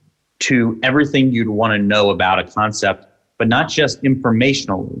guide to everything you'd want to know about a concept, but not just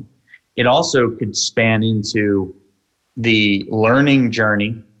informationally. It also could span into the learning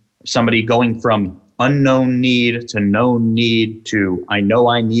journey, somebody going from unknown need to known need to I know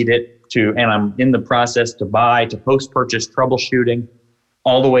I need it to, and I'm in the process to buy, to post-purchase troubleshooting,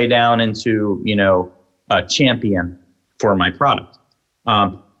 all the way down into, a champion for my product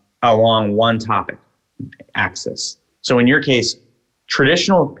along one topic axis. So in your case,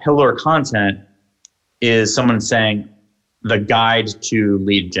 traditional pillar content is someone saying the guide to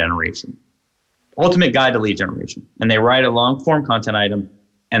lead generation, ultimate guide to lead generation. And they write a long form content item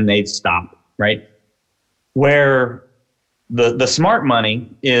and they stop, right? Where the smart money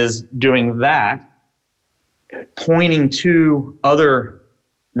is doing that, pointing to other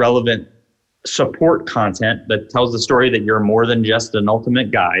relevant support content that tells the story that you're more than just an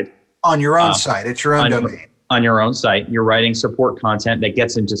ultimate guide. On your own site, it's your own domain. On your own site, you're writing support content that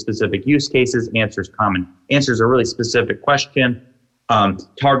gets into specific use cases, answers a really specific question,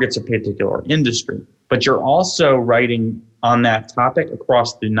 targets a particular industry. But you're also writing on that topic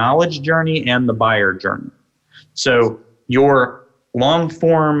across the knowledge journey and the buyer journey. So your long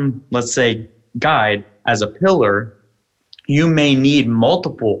form, let's say, guide as a pillar you may need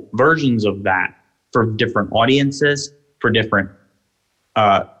multiple versions of that for different audiences, for different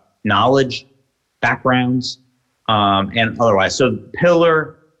knowledge backgrounds, and otherwise. So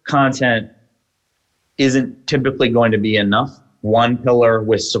pillar content isn't typically going to be enough. One pillar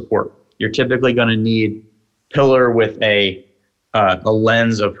with support. You're typically going to need pillar with a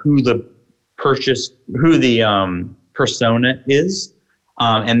lens of who the persona is,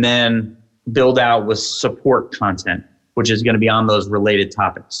 and then build out with support content, which is going to be on those related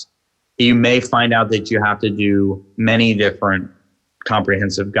topics. You may find out that you have to do many different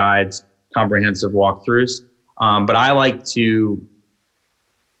comprehensive guides, comprehensive walkthroughs, but I like to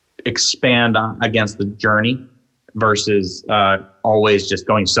expand against the journey versus always just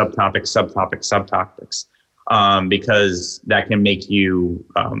going subtopics, because that can make you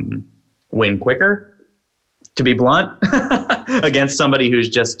win quicker, to be blunt, against somebody who's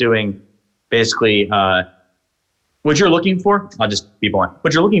just doing basically what you're looking for. I'll just be blunt.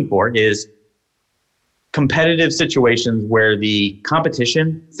 What you're looking for is competitive situations where the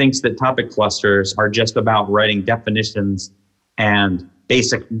competition thinks that topic clusters are just about writing definitions and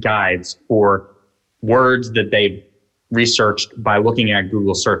basic guides for words that they've researched by looking at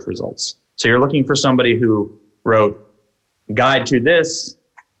Google search results. So you're looking for somebody who wrote guide to this,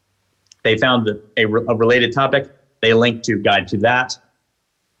 they found a related topic, they linked to guide to that,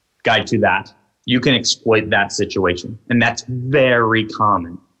 guide to that. You can exploit that situation. And that's very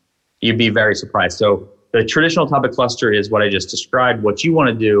common. You'd be very surprised. So the traditional topic cluster is what I just described. What you want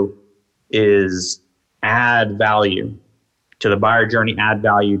to do is add value to the buyer journey, add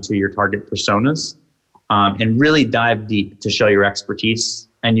value to your target personas, and really dive deep to show your expertise.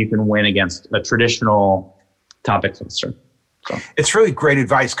 And you can win against a traditional topic cluster. So. It's really great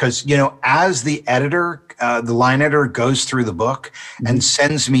advice because, as the editor, the line editor goes through the book and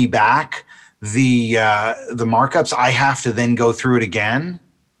sends me back the markups, I have to then go through it again.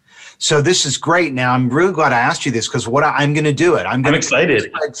 So this is great. Now, I'm really glad I asked you this because I'm going to do it. I'm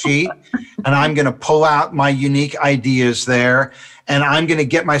excited. Spreadsheet, and I'm going to pull out my unique ideas there, and I'm going to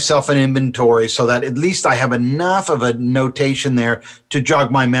get myself an inventory so that at least I have enough of a notation there to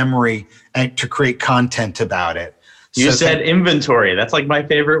jog my memory and to create content about it. You said inventory. That's like my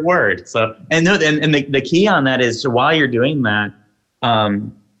favorite word. So, and the key on that is while you're doing that,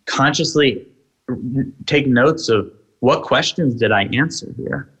 consciously take notes of what questions did I answer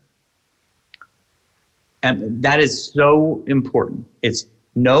here. And that is so important. It's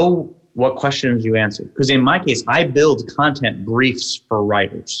know what questions you answer. Because in my case, I build content briefs for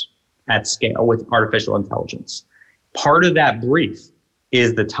writers at scale with artificial intelligence. Part of that brief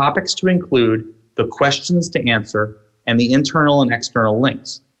is the topics to include, the questions to answer, and the internal and external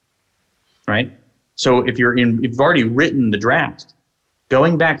links, right? So if you've already written the draft,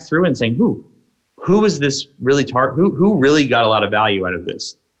 going back through and saying, who is this really who really got a lot of value out of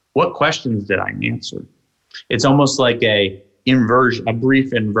this? What questions did I answer? It's almost like a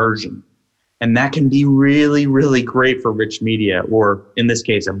brief inversion. And that can be really, really great for rich media, or in this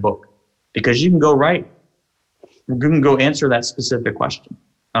case, a book, because you can go answer that specific question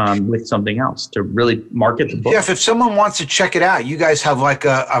with something else to really market the book. Jeff, if someone wants to check it out, you guys have like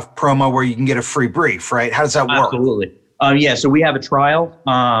a promo where you can get a free brief, right? How does that work? Absolutely. So we have a trial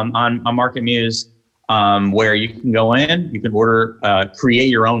on Market Muse where you can go in, you can order, create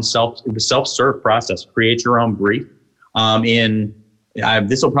your own self-serve process, create your own brief.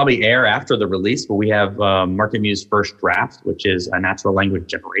 This will probably air after the release, but we have Market Muse First Draft, which is a natural language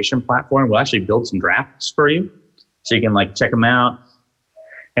generation platform. We'll actually build some drafts for you, so you can check them out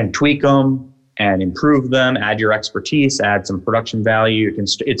and tweak them and improve them, add your expertise, add some production value.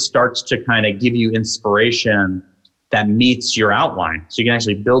 It starts to kind of give you inspiration that meets your outline. So you can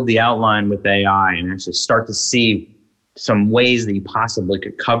actually build the outline with AI and actually start to see some ways that you possibly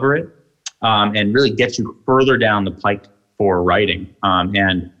could cover it, and really get you further down the pike for writing. Our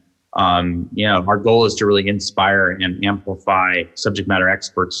goal is to really inspire and amplify subject matter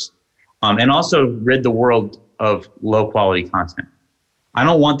experts, and also rid the world of low quality content. I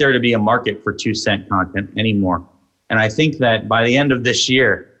don't want there to be a market for 2-cent content anymore. And I think that by the end of this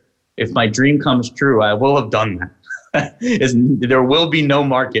year, if my dream comes true, I will have done that. There will be no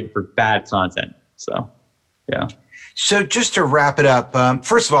market for bad content. So, yeah. So just to wrap it up,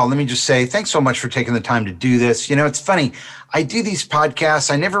 first of all, let me just say thanks so much for taking the time to do this. It's funny. I do these podcasts.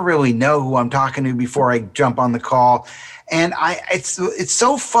 I never really know who I'm talking to before I jump on the call. And it's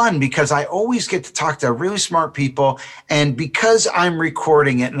so fun because I always get to talk to really smart people. And because I'm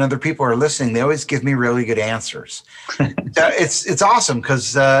recording it and other people are listening, they always give me really good answers. It's awesome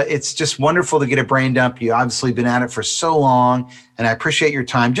because it's just wonderful to get a brain dump. You've obviously been at it for so long, and I appreciate your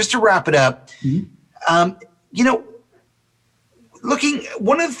time. Just to wrap it up,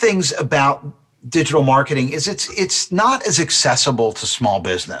 one of the things about digital marketing is it's not as accessible to small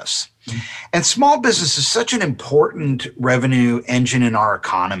business. Mm-hmm. And small business is such an important revenue engine in our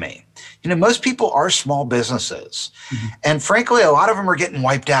economy. Most people are small businesses. Mm-hmm. And frankly, a lot of them are getting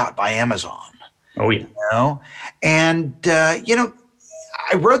wiped out by Amazon. Oh, yeah. And,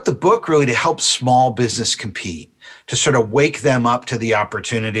 I wrote the book really to help small business compete, to sort of wake them up to the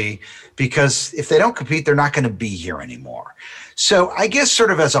opportunity, because if they don't compete, they're not going to be here anymore. So I guess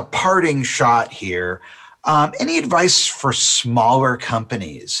sort of as a parting shot here, any advice for smaller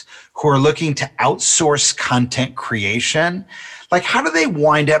companies who are looking to outsource content creation? Like, how do they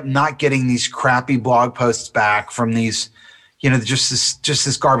wind up not getting these crappy blog posts back from these, just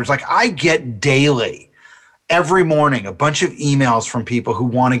this garbage? Like, I get daily, every morning, a bunch of emails from people who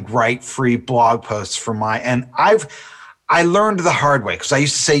want to write free blog posts for and I learned the hard way, because I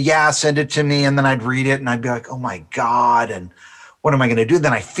used to say, yeah, send it to me. And then I'd read it and I'd be like, oh my God. And what am I going to do?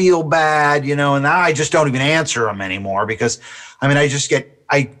 Then I feel bad, and now I just don't even answer them anymore, because I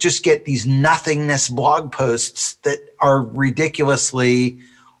just get these nothingness blog posts that are ridiculously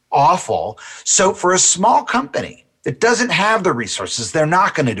awful. So for a small company that doesn't have the resources, they're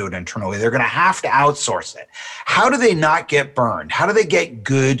not going to do it internally. They're going to have to outsource it. How do they not get burned? How do they get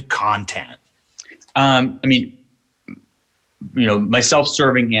good content? My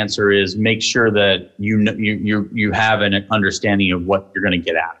self-serving answer is make sure that you have an understanding of what you're going to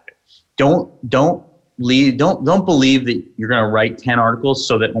get out of it. Don't believe that you're going to write 10 articles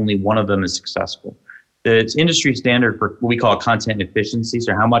so that only one of them is successful. It's industry standard for what we call content efficiency,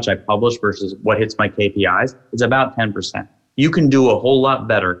 so how much I publish versus what hits my KPIs. It's about 10%. You can do a whole lot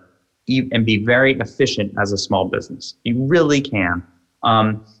better and be very efficient as a small business. You really can.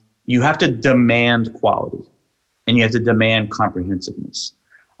 You have to demand quality, and you have to demand comprehensiveness.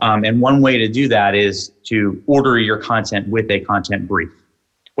 And one way to do that is to order your content with a content brief.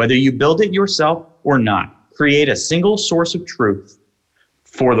 Whether you build it yourself or not, create a single source of truth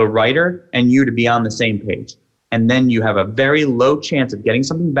for the writer and you to be on the same page. And then you have a very low chance of getting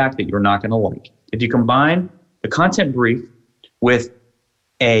something back that you're not going to like. If you combine the content brief with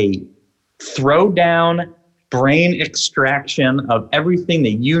a throw-down brain extraction of everything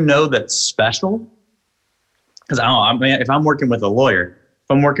that that's special, because if I'm working with a lawyer,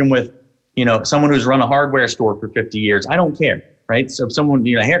 if I'm working with someone who's run a hardware store for 50 years, I don't care, right? So if someone,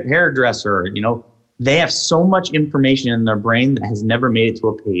 hairdresser, they have so much information in their brain that has never made it to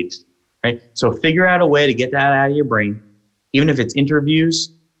a page, right? So figure out a way to get that out of your brain, even if it's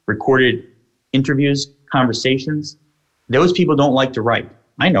interviews, recorded interviews, conversations. Those people don't like to write.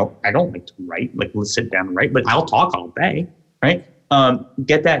 I know I don't like to write, like let's sit down and write, but I'll talk all day, right?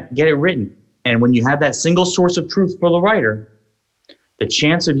 Get it written. And when you have that single source of truth for the writer, the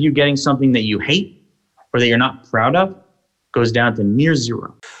chance of you getting something that you hate or that you're not proud of goes down to near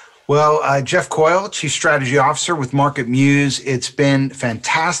zero. Well, Jeff Coyle, Chief Strategy Officer with Market Muse, it's been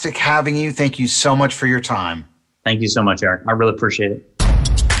fantastic having you. Thank you so much for your time. Thank you so much, Eric. I really appreciate it.